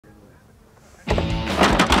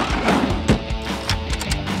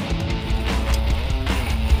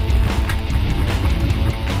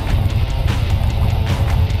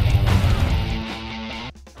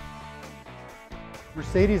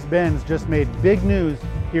Mercedes-Benz just made big news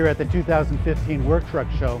here at the 2015 Work Truck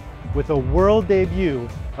Show with a world debut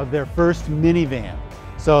of their first minivan.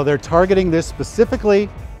 So they're targeting this specifically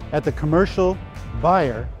at the commercial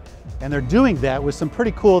buyer, and they're doing that with some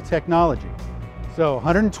pretty cool technology. So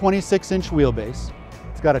 126-inch wheelbase.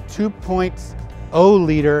 It's got a 2.0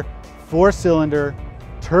 liter, 4-cylinder,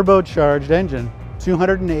 turbocharged engine,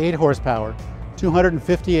 208 horsepower,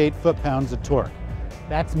 258 foot-pounds of torque.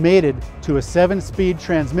 That's mated to a 7-speed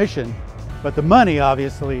transmission, but the money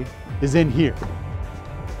obviously is in here.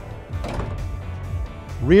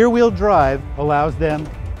 Rear-wheel drive allows them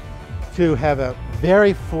to have a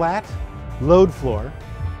very flat load floor.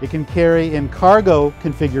 It can carry in cargo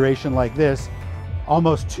configuration like this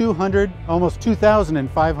almost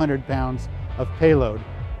 2,500 pounds of payload.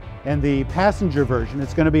 And the passenger version,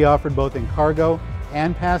 it's going to be offered both in cargo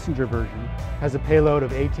and passenger version, has a payload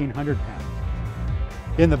of 1,800 pounds.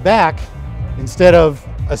 In the back, instead of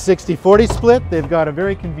a 60-40 split, they've got a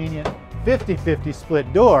very convenient 50-50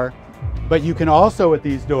 split door, but you can also, with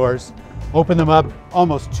these doors, open them up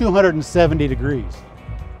almost 270 degrees.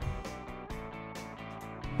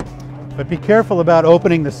 But be careful about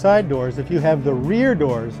opening the side doors if you have the rear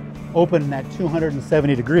doors open at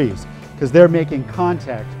 270 degrees, because they're making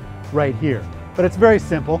contact right here. But it's very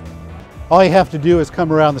simple. All you have to do is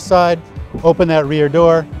come around the side, open that rear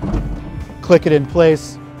door, click it in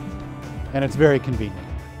place, and it's very convenient.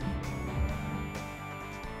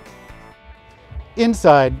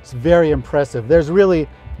 Inside, it's very impressive. There's really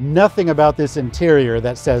nothing about this interior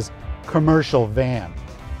that says commercial van.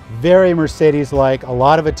 Very Mercedes-like, a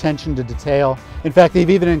lot of attention to detail. In fact, they've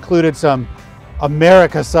even included some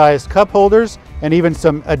America-sized cup holders and even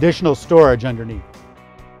some additional storage underneath.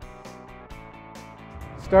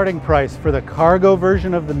 Starting price for the cargo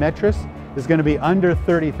version of the Metris is going to be under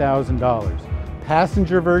 $30,000.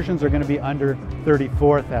 Passenger versions are going to be under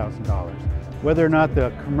 $34,000. Whether or not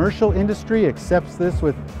the commercial industry accepts this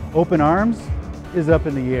with open arms is up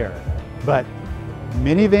in the air. But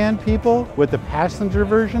minivan people with the passenger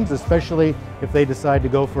versions, especially if they decide to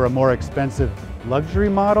go for a more expensive luxury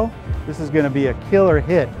model, this is going to be a killer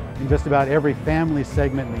hit in just about every family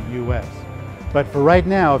segment in the US. But for right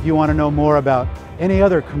now, if you want to know more about any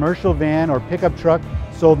other commercial van or pickup truck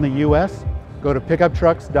sold in the US, go to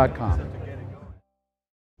pickuptrucks.com.